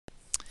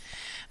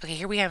Okay,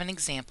 here we have an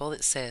example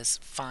that says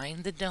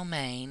find the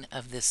domain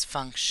of this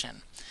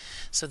function.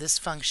 So this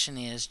function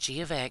is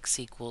g of x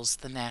equals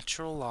the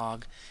natural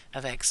log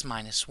of x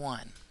minus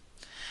 1.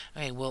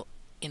 Okay, well,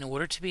 in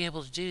order to be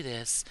able to do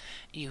this,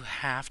 you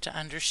have to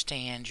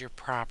understand your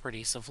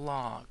properties of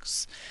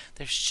logs.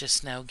 There's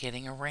just no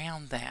getting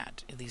around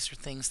that. These are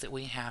things that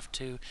we have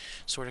to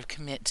sort of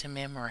commit to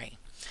memory.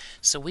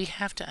 So we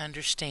have to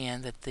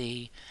understand that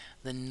the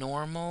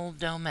normal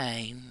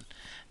domain,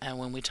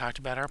 when we talked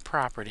about our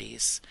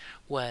properties,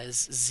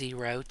 was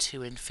 0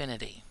 to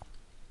infinity.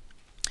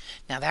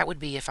 Now that would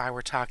be if I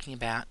were talking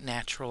about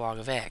natural log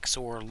of x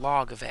or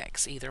log of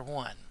x, either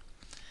one.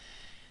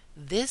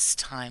 This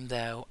time,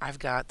 though, I've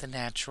got the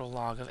natural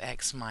log of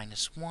x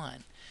minus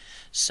 1.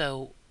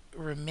 So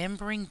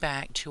remembering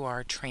back to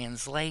our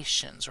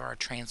translations or our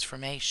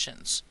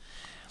transformations,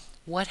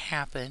 what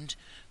happened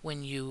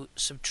when you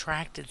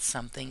subtracted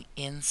something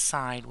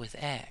inside with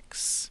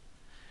x?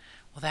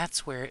 Well,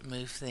 that's where it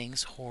moved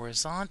things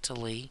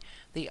horizontally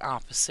the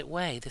opposite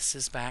way. This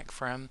is back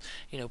from,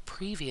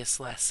 previous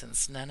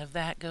lessons. None of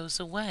that goes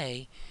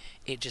away.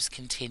 It just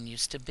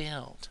continues to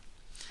build.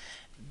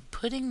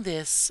 Putting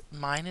this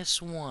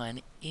minus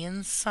 1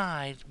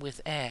 inside with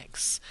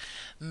x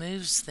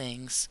moves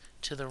things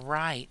to the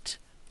right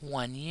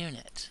 1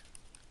 unit.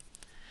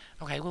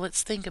 Okay, well,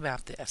 let's think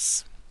about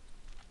this.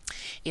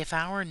 If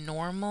our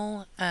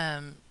normal,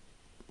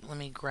 let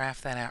me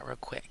graph that out real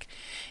quick.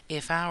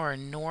 If our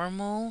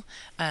normal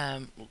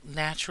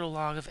natural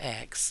log of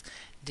x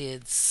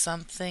did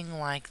something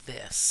like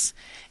this,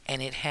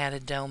 and it had a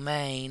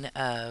domain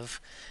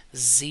of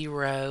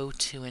 0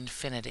 to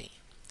infinity,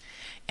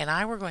 and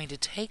I were going to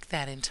take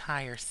that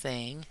entire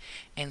thing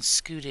and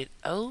scoot it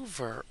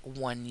over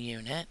 1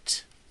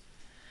 unit,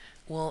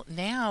 well,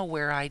 now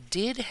where I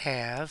did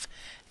have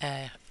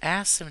an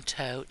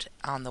asymptote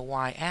on the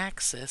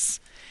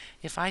y-axis,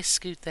 if I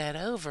scoot that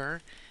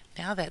over,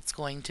 now that's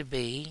going to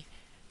be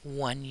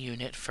 1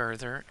 unit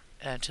further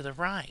to the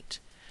right.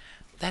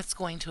 That's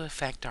going to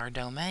affect our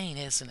domain,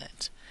 isn't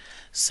it?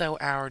 So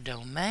our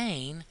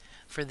domain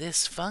for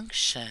this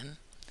function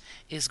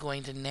is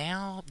going to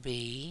now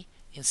be,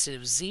 instead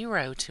of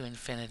 0 to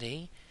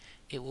infinity,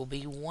 it will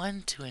be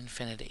 1 to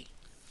infinity.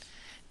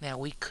 Now,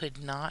 we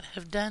could not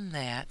have done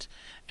that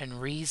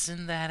and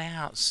reasoned that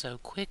out so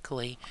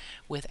quickly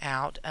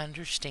without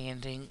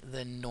understanding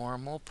the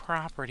normal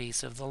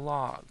properties of the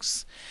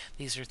logs.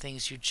 These are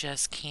things you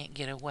just can't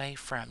get away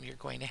from. You're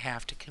going to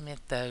have to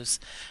commit those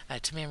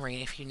to memory.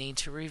 And if you need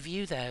to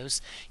review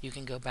those, you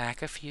can go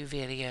back a few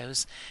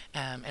videos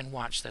and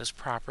watch those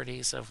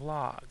properties of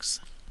logs.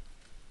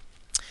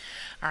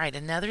 All right,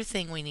 another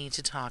thing we need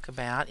to talk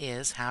about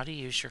is how to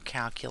use your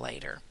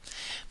calculator,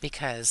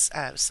 because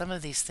some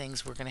of these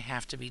things we're going to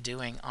have to be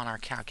doing on our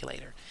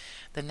calculator.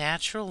 The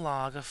natural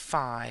log of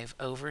 5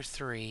 over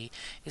 3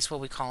 is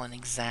what we call an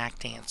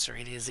exact answer.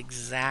 It is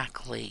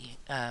exactly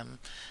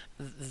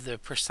the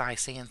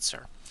precise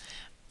answer.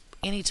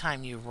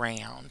 Anytime you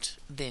round,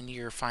 then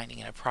you're finding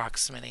an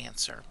approximate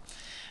answer.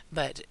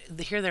 But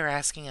here they're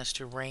asking us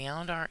to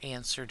round our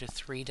answer to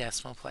 3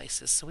 decimal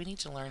places. So we need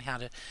to learn how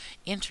to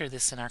enter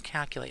this in our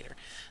calculator.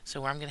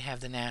 So I'm going to have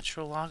the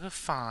natural log of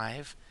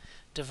 5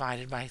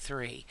 divided by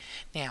 3.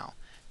 Now,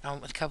 a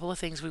couple of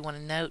things we want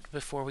to note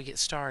before we get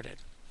started.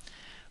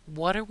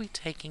 What are we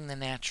taking the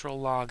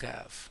natural log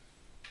of?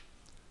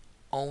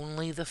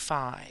 Only the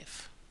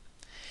 5.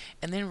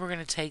 And then we're going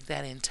to take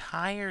that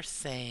entire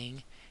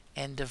thing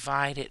and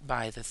divide it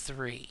by the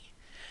 3.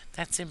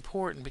 That's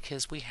important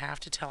because we have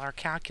to tell our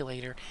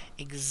calculator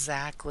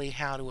exactly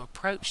how to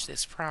approach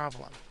this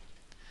problem.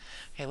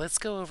 Okay, let's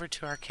go over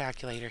to our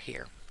calculator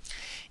here.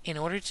 In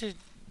order to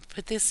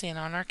put this in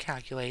on our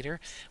calculator,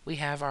 we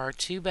have our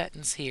 2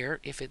 buttons here.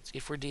 If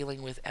we're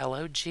dealing with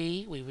LOG,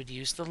 we would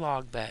use the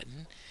log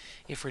button.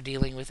 If we're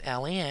dealing with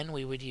LN,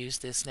 we would use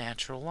this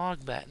natural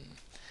log button.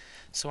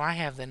 So I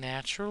have the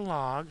natural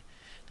log,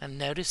 and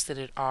notice that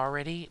it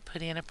already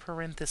put in a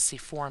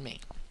parenthesis for me.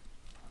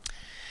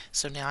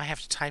 So now I have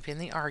to type in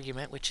the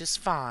argument, which is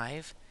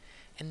 5,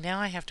 and now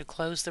I have to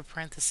close the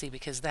parenthesis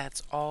because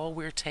that's all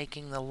we're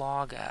taking the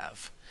log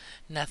of,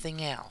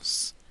 nothing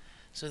else.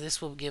 So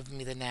this will give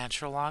me the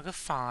natural log of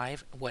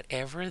 5,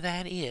 whatever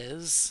that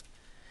is,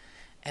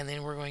 and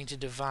then we're going to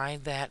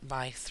divide that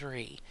by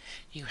 3.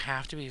 You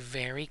have to be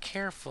very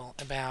careful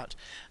about,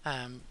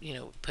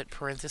 put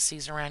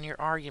parentheses around your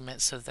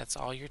argument so that's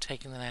all you're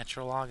taking the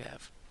natural log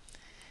of.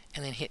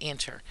 And then hit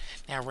enter.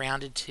 Now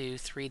rounded to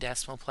 3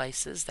 decimal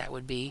places, that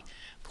would be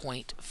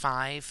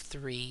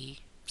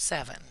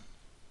 0.537,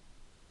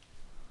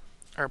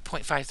 or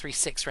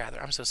 0.536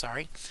 rather. I'm so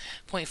sorry.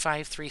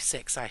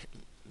 0.536. I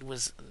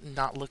was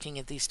not looking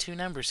at these 2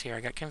 numbers here.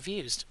 I got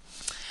confused.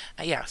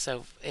 Yeah,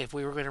 so if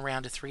we were going to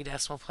round to 3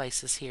 decimal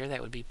places here,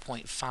 that would be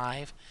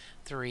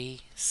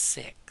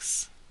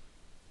 0.536.